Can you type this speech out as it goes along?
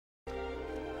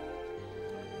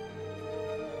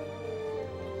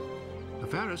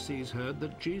Pharisees heard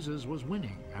that Jesus was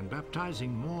winning and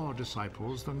baptizing more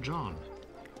disciples than John.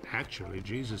 Actually,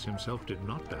 Jesus himself did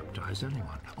not baptize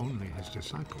anyone, only his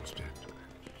disciples did.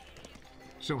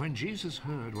 So when Jesus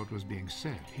heard what was being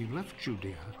said, he left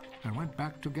Judea and went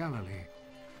back to Galilee.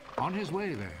 On his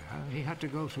way there, he had to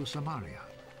go through Samaria.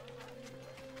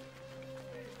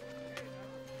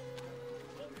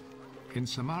 In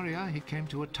Samaria, he came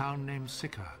to a town named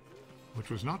Sychar, which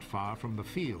was not far from the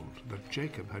field that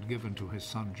Jacob had given to his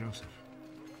son Joseph.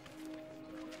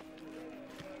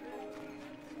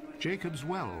 Jacob's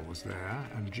well was there,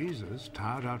 and Jesus,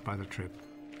 tired out by the trip,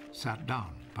 sat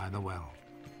down by the well.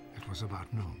 It was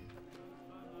about noon.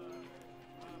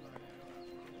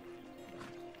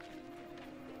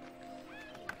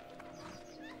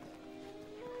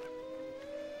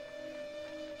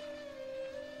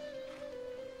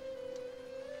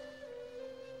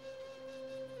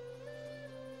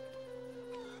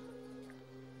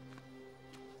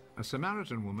 A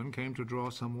Samaritan woman came to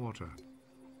draw some water.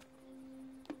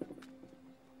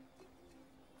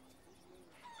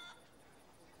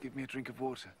 Give me a drink of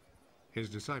water. His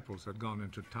disciples had gone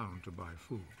into town to buy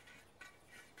food.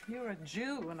 You're a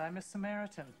Jew and I'm a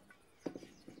Samaritan.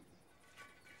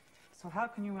 So how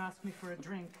can you ask me for a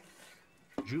drink?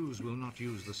 Jews will not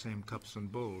use the same cups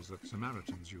and bowls that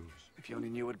Samaritans use. If you only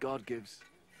knew what God gives,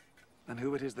 and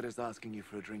who it is that is asking you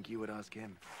for a drink, you would ask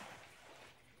him.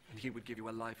 And he would give you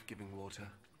a life-giving water.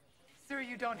 Sir,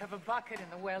 you don't have a bucket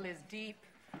and the well is deep.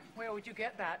 Where would you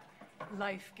get that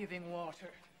life-giving water?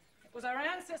 It was our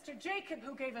ancestor Jacob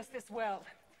who gave us this well.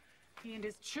 He and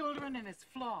his children and his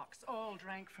flocks all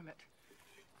drank from it.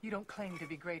 You don't claim to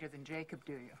be greater than Jacob,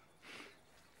 do you?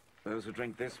 Those who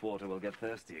drink this water will get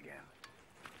thirsty again.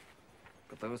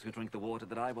 But those who drink the water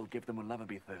that I will give them will never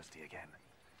be thirsty again.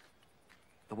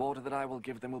 The water that I will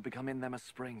give them will become in them a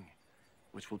spring,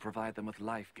 which will provide them with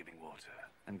life-giving water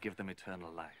and give them eternal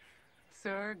life.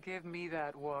 Sir, give me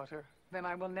that water. Then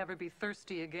I will never be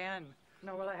thirsty again.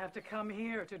 Nor will I have to come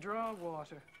here to draw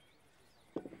water.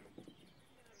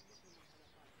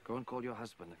 Go and call your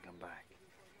husband and come back.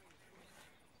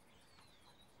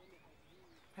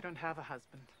 I don't have a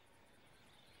husband.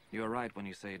 You are right when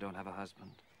you say you don't have a husband.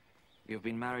 You have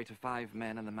been married to 5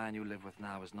 men, and the man you live with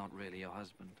now is not really your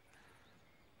husband.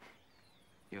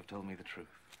 You have told me the truth.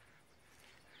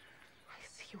 I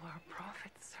see you are a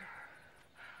prophet, sir.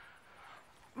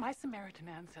 My Samaritan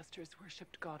ancestors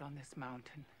worshipped God on this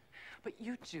mountain. But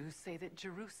you Jews say that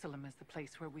Jerusalem is the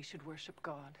place where we should worship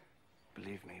God.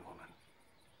 Believe me, woman.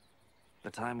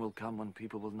 The time will come when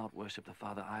people will not worship the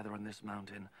Father either on this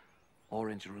mountain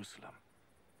or in Jerusalem.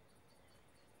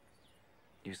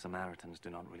 You Samaritans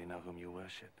do not really know whom you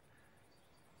worship.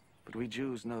 But we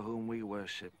Jews know whom we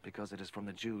worship because it is from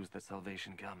the Jews that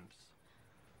salvation comes.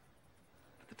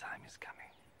 But the time is coming.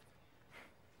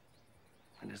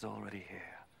 And is already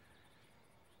here.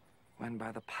 When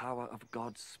by the power of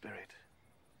God's Spirit,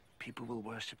 people will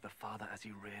worship the Father as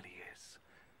he really is,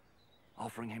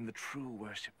 offering him the true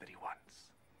worship that he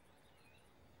wants.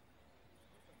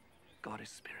 God is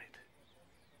Spirit,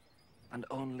 and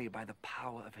only by the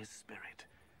power of his Spirit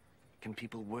can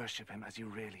people worship him as he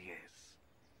really is.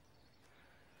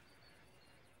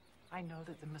 I know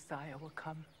that the Messiah will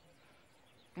come,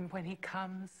 and when he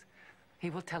comes, he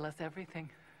will tell us everything.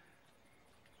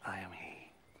 I am he.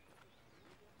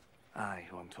 I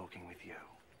who am talking with you.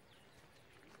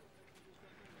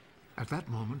 At that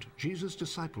moment, Jesus'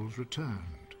 disciples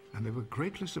returned, and they were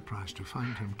greatly surprised to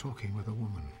find him talking with a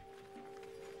woman.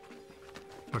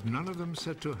 But none of them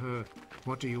said to her,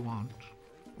 "What do you want?"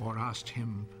 or asked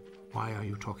him, "Why are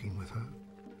you talking with her?"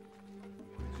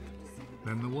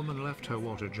 Then the woman left her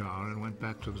water jar and went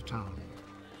back to the town.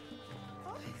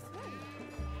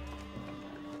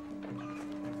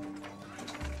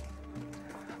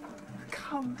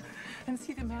 Come and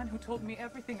see the man who told me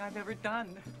everything I've ever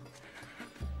done.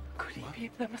 Could he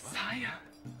be the Messiah?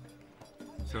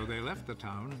 So they left the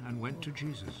town and went to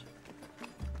Jesus.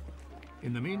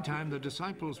 In the meantime, the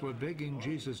disciples were begging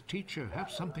Jesus, "Teacher,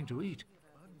 have something to eat."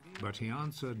 But he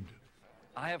answered,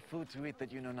 I have food to eat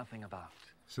that you know nothing about.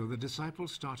 So the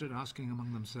disciples started asking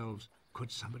among themselves,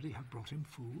 "Could somebody have brought him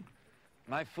food?"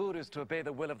 My food is to obey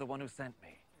the will of the one who sent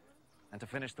me, and to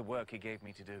finish the work he gave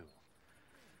me to do.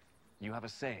 You have a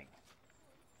saying,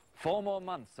 4 more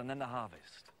months and then the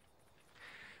harvest.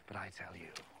 But I tell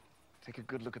you, take a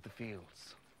good look at the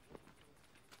fields.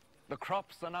 The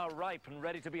crops are now ripe and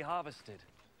ready to be harvested.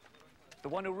 The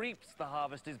one who reaps the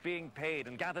harvest is being paid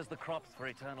and gathers the crops for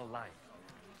eternal life.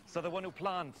 So the one who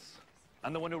plants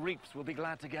and the one who reaps will be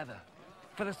glad together.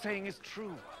 For the saying is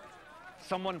true.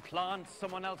 Someone plants,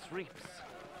 someone else reaps.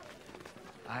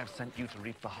 I have sent you to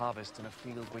reap the harvest in a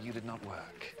field where you did not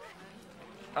work.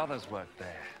 Others worked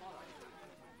there,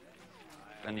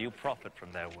 and you profit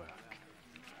from their work.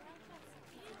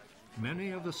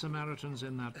 Many of the Samaritans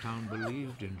in that town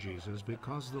believed in Jesus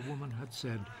because the woman had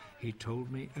said, "He told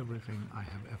me everything I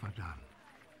have ever done."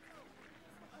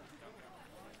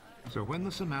 So when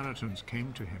the Samaritans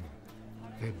came to him,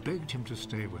 they begged him to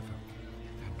stay with them,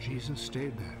 and Jesus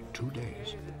stayed there 2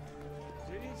 days.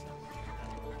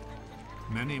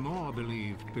 Many more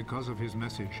believed because of his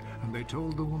message, and they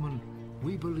told the woman,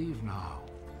 "We believe now,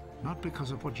 not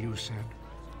because of what you said,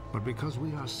 but because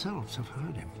we ourselves have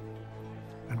heard him,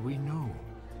 and we know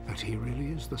that he really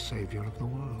is the Savior of the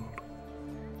world."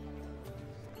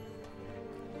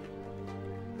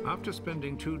 After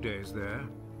spending 2 days there,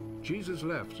 Jesus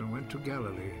left and went to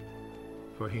Galilee,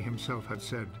 for he himself had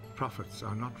said, "Prophets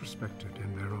are not respected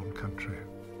in their own country."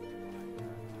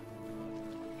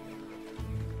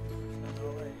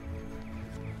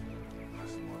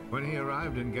 When he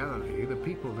arrived in Galilee, the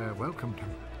people there welcomed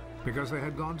him, because they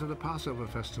had gone to the Passover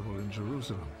festival in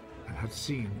Jerusalem and had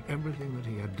seen everything that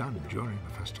he had done during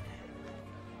the festival.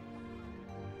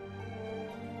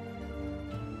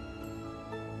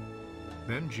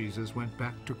 Then Jesus went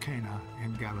back to Cana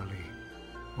in Galilee,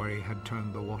 where he had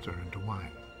turned the water into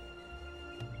wine.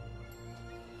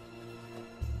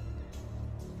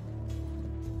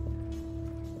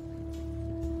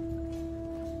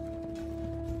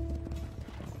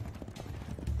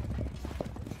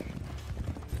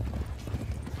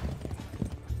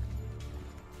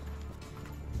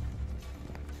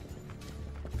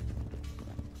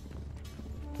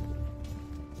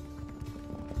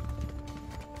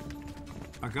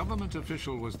 A government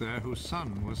official was there whose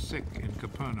son was sick in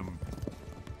Capernaum.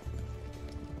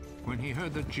 When he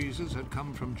heard that Jesus had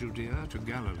come from Judea to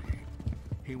Galilee,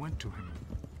 he went to him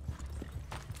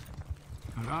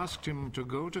and asked him to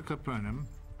go to Capernaum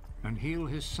and heal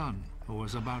his son, who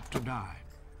was about to die.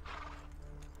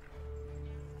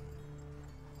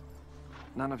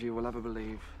 None of you will ever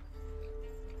believe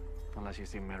unless you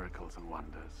see miracles and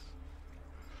wonders.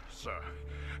 Sir,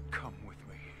 come with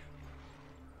me.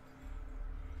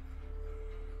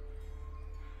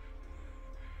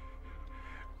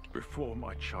 Before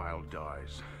my child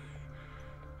dies.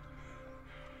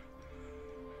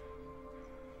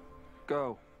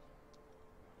 Go.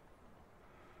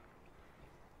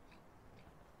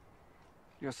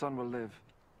 Your son will live.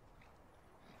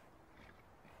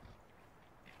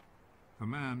 The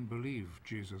man believed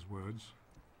Jesus' words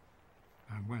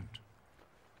and went.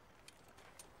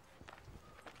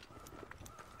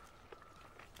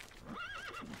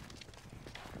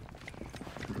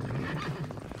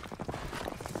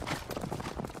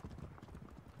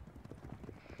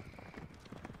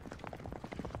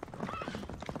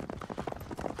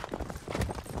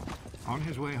 On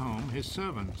his way home, his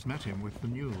servants met him with the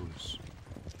news.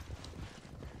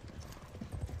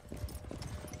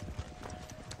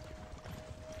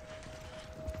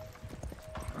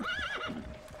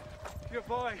 Your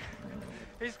boy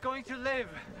is going to live.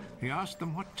 He asked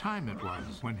them what time it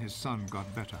was when his son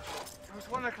got better. It was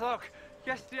 1 o'clock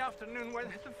yesterday afternoon when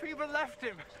the fever left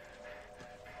him.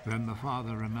 Then the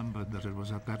father remembered that it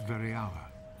was at that very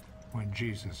hour when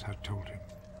Jesus had told him.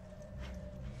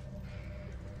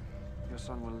 Your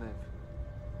son will live.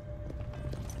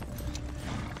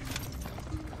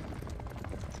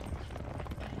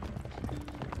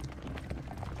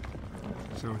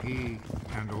 So he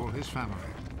and all his family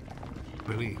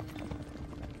believed.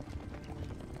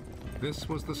 This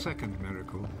was the second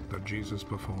miracle that Jesus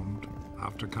performed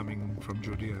after coming from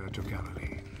Judea to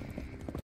Galilee.